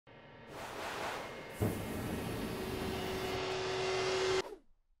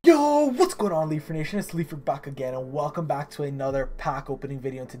What's going on, Leafer Nation? It's Leafer back again, and welcome back to another pack opening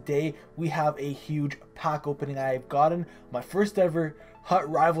video. And today we have a huge pack opening. I've gotten my first ever Hut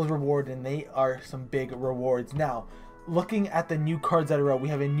Rivals reward, and they are some big rewards. Now, looking at the new cards that are out, we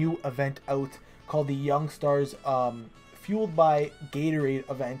have a new event out called the Young Stars Fueled by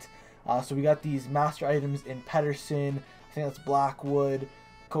Gatorade event. So we got these master items in Pedersen, I think that's Blackwood,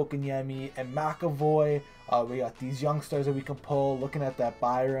 Kokanyemi, and McAvoy. We got these young stars that we can pull. Looking at that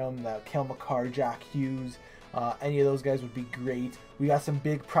Byram, that Cale Makar, Jack Hughes, any of those guys would be great. We got some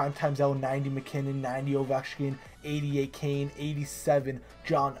big prime times out: 90 McKinnon, 90 Ovechkin, 88 Kane, 87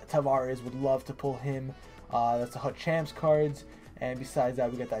 John Tavares. Would love to pull him. That's the Hut Champs cards. And besides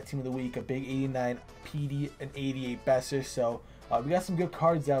that, we got that Team of the Week, a big 89 PD, and 88 Besser. So we got some good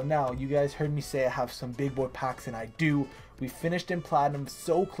cards out. Now, you guys heard me say I have some big boy packs, and I do. We finished in Platinum,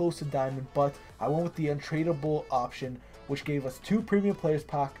 so close to Diamond, but I went with the untradeable option, which gave us 2 Premium Players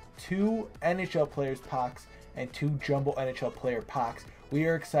pack, 2 NHL Players packs, and 2 Jumbo NHL Player packs. We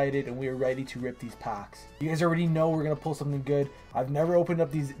are excited and we are ready to rip these packs. You guys already know we're going to pull something good. I've never opened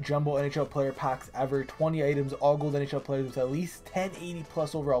up these Jumbo NHL Player packs ever. 20 items, all gold NHL players with at least 10 80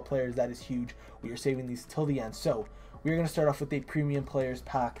 plus overall players. That is huge. We are saving these till the end. So we're going to start off with a Premium Players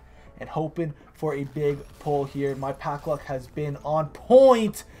pack and hoping for a big pull here. My pack luck has been on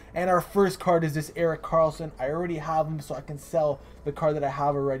point, and our first card is this Erik Karlsson. I already have him, so I can sell the card that I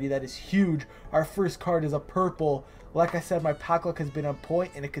have already. That is huge. Our first card is a purple. Like I said, my pack luck has been on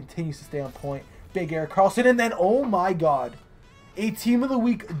point, and it continues to stay on point. Big Erik Karlsson, and then, oh my god, a Team of the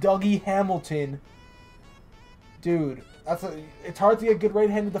Week Dougie Hamilton. Dude, it's hard to get good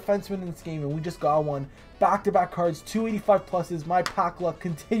right-handed defensemen in this game, and we just got one. Back-to-back cards, 285 pluses. My pack luck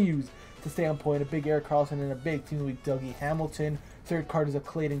continues to stay on point. A big Erik Karlsson and a big Team of the Week Dougie Hamilton. Third card is a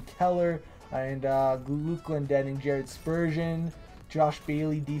Clayton Keller and Luke Glendening, Jared Spurgeon, Josh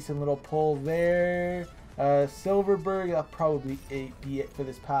Bailey, decent little pull there. Silverberg, that'll probably be it for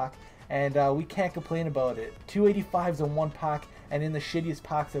this pack. And we can't complain about it. 285s in one pack, and in the shittiest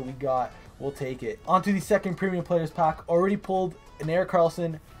packs that we got, we'll take it. On to the second Premium Players pack. Already pulled an Erik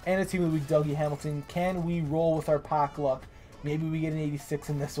Karlsson and a Team of the Week Dougie Hamilton. Can we roll with our pack luck? Maybe we get an 86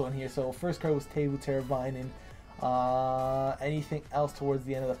 in this one here. So first card was Teuvo Teravainen. Anything else towards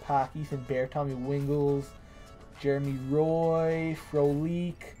the end of the pack? Ethan Bear, Tommy Wingles, Jeremy Roy,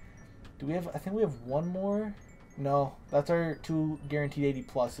 Frolik. Do we have? I think we have one more. No, that's our 2 guaranteed 80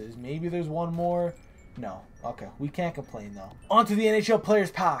 pluses. Maybe there's one more. No. Okay, we can't complain though. On to the NHL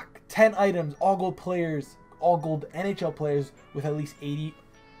Players pack. 10 items, all gold players, all gold NHL players with at least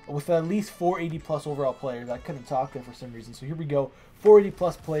 480 plus overall players. I couldn't talk there for some reason. So here we go. 480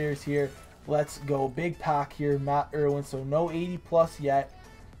 plus players here. Let's go. Big pack here. Matt Irwin. So no 80 plus yet.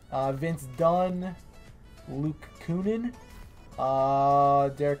 Vince Dunn, Luke Kunin,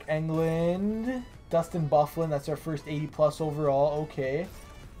 Derek Englund, Dustin Byfuglien. That's our first 80 plus overall. Okay.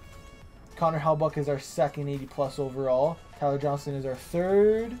 Connor Hellebuyck is our second 80 plus overall. Tyler Johnson is our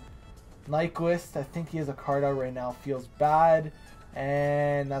third. Nyquist, I think he has a card out right now. Feels bad.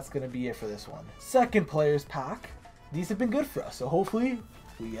 And that's going to be it for this one. Second Players pack. These have been good for us. So hopefully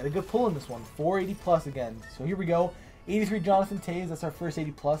we get a good pull in this one. 480 plus again. So here we go. 83 Jonathan Toews. That's our first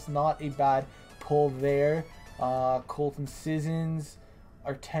 80 plus. Not a bad pull there. Colton Sissons.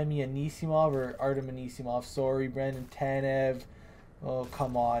 Artemi Anisimov or Artem Anisimov. Sorry. Brendan Tanev. Oh,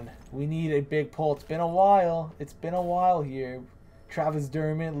 come on. We need a big pull. It's been a while. It's been a while here. Travis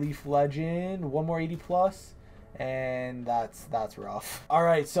Dermott, Leaf legend. One more 80 plus. And that's rough.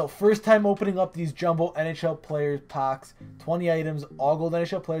 Alright, so first time opening up these Jumbo NHL Players packs. 20 items, all gold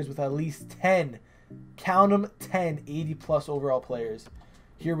NHL players with at least 10. Count them, 10 80 plus overall players.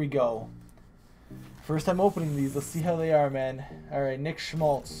 Here we go. First time opening these. Let's see how they are, man. Alright, Nick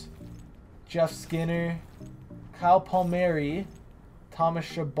Schmaltz, Jeff Skinner, Kyle Palmieri, Thomas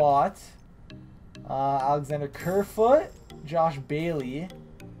Chabot, Alexander Kerfoot, Josh Bailey,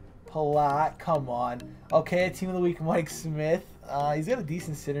 Palat, come on. Okay, Team of the Week Mike Smith. He's got a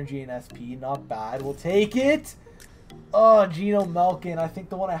decent synergy in SP, not bad. We'll take it. Oh, Gino Malkin. I think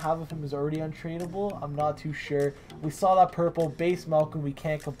the one I have of him is already untradeable. I'm not too sure. We saw that purple base Malkin. We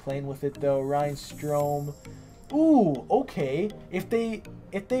can't complain with it though. Ryan Strome. Ooh, okay. If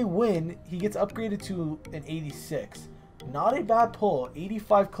they win, he gets upgraded to an 86. Not a bad pull.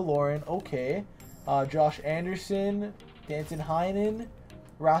 85 Kaloran. Okay. Josh Anderson, Danton Heinen,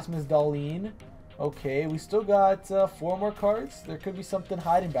 Rasmus Dahlin. Okay, we still got 4 more cards. There could be something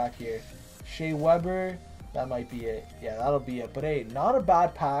hiding back here. Shea Weber, that might be it. Yeah, that'll be it. But hey, not a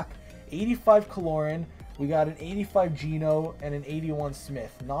bad pack. 85 Kaloran. We got an 85 Gino and an 81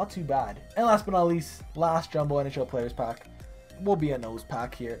 Smith. Not too bad. And last but not least, last Jumbo NHL Players pack will be a nose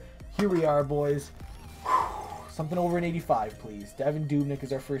pack here. Here we are, boys. Something over an 85, please. Devin Dubnyk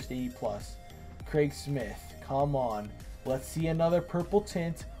is our first 80 plus. Craig Smith, come on. Let's see another purple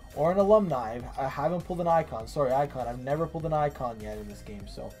tint or an alumni. I haven't pulled an icon. Sorry, icon. I've never pulled an icon yet in this game,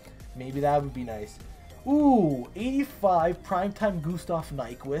 so maybe that would be nice. Ooh, 85 primetime Gustav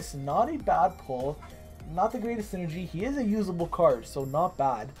Nyquist. Not a bad pull. Not the greatest synergy. He is a usable card, so not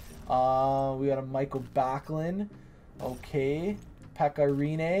bad. We got a Michael Backlund. Okay.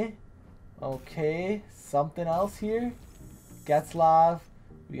 Pekarine. Okay. Something else here. Getzlav.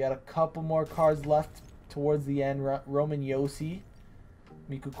 We got a couple more cards left towards the end. Roman Josi.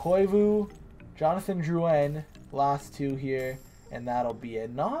 Mikko Koivu. Jonathan Drouin. Last two here. And that'll be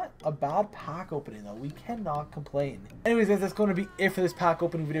it. Not a bad pack opening, though. We cannot complain. Anyways, guys, that's going to be it for this pack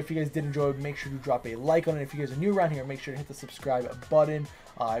opening video. If you guys did enjoy, make sure to drop a like on it. If you guys are new around here, make sure to hit the subscribe button.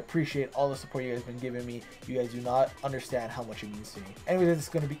 I appreciate all the support you guys have been giving me. You guys do not understand how much it means to me. Anyways, that's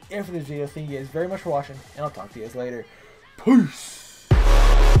going to be it for this video. Thank you guys very much for watching, and I'll talk to you guys later. Peace!